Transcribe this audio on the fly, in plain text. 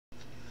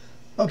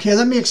Okay,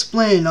 let me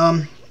explain.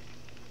 A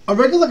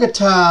regular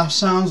guitar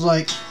sounds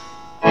like.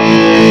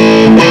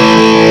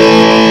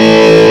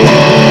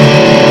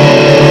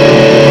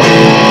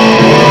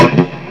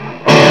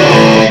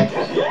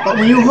 But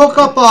when you hook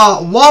up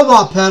a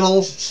wah-wah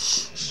pedal,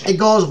 it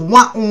goes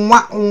wah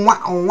wah wah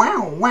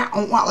wah wah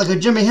wah like a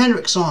Jimi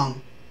Hendrix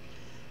song.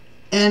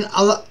 And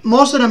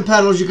most of them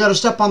pedals, you got to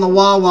step on the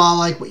wah-wah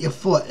like with your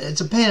foot.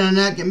 It's a pain in the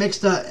neck. It makes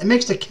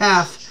the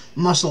calf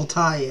muscle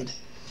tired.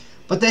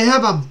 But they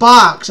have a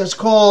box that's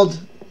called.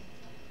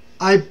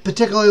 I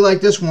particularly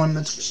like this one.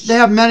 They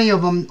have many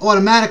of them,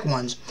 automatic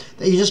ones,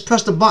 that you just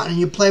press the button and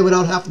you play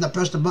without having to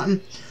press the button.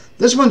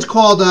 This one's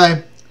called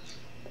an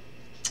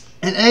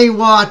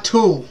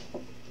AWA-2.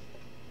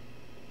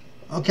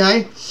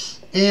 Okay?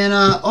 And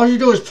all you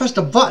do is press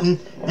the button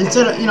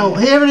instead of,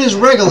 here it is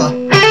regular.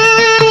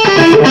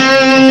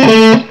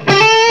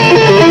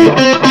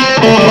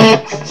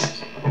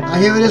 Now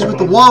here it is with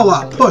the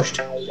wah-wah pushed.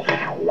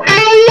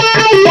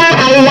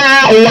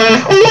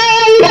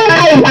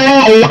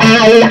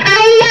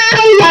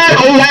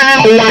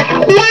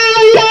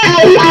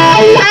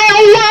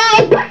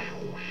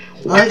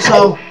 Alright,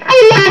 so here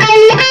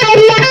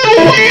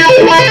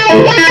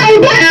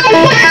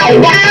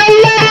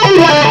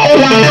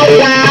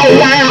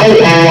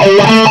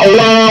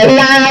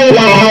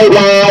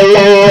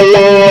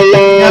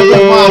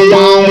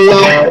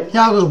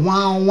it goes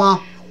wow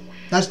wow.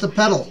 That's the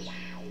pedal.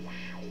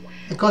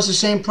 It costs the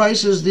same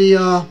price as the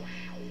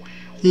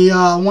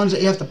ones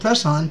that you have to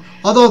press on.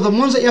 Although the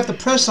ones that you have to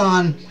press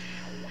on,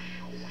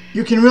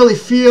 you can really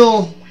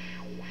feel,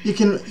 you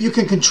can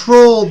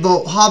control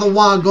how the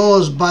wah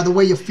goes by the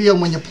way you feel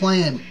when you're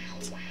playing.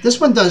 This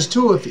one does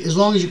too, as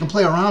long as you can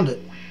play around it.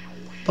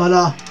 But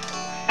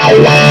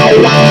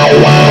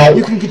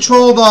you can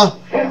control the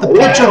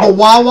pitch of the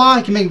wah wah.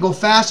 You can make it go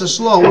fast or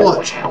slow.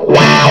 Watch.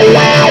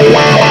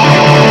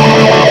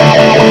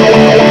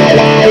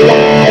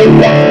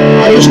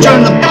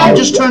 I'm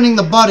just turning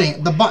the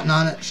button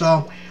on it.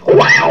 So.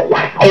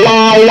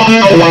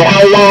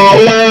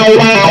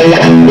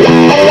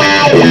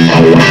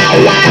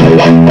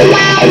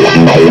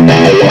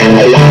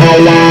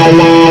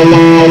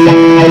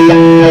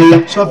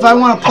 So if I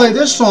want to play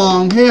this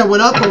song here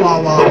without the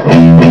wah wah.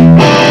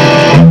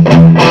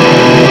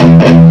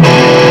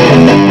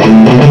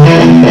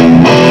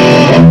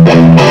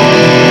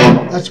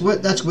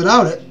 That's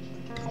without it.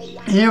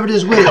 And here it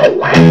is with it.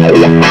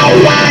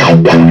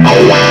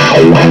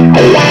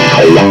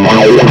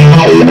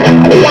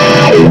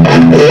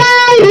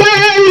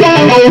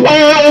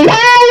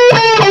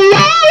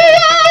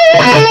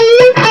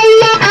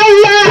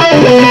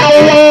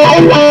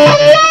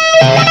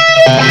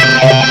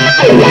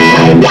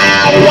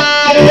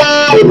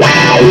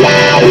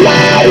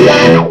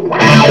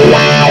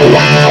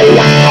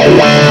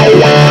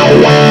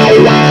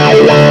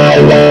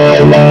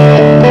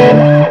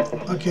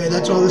 Okay,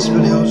 that's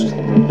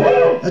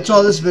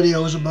all this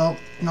video is about.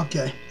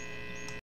 Okay.